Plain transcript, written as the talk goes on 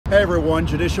Hey everyone,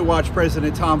 Judicial Watch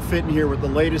President Tom Fitton here with the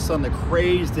latest on the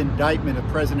crazed indictment of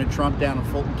President Trump down in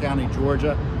Fulton County,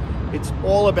 Georgia. It's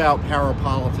all about power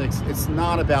politics. It's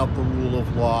not about the rule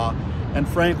of law. And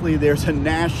frankly, there's a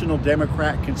national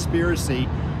Democrat conspiracy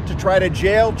to try to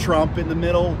jail Trump in the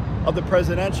middle of the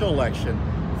presidential election.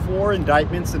 4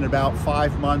 indictments in about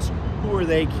 5 months. Who are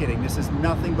they kidding? This is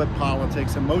nothing but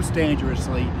politics, and most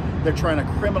dangerously, they're trying to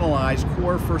criminalize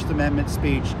core First Amendment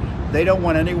speech. They don't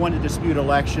want anyone to dispute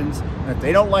elections, and if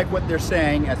they don't like what they're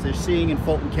saying, as they're seeing in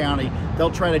Fulton County,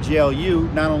 they'll try to jail you,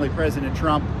 not only President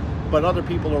Trump, but other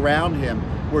people around him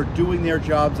who are doing their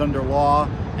jobs under law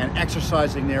and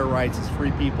exercising their rights as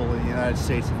free people in the United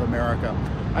States of America.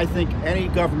 I think any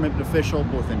government official,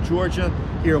 both in Georgia,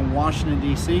 here in Washington,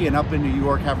 D.C., and up in New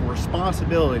York, have a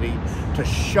responsibility to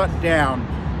shut down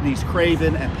these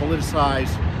craven and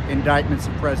politicized indictments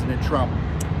of President Trump.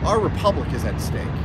 Our republic is at stake.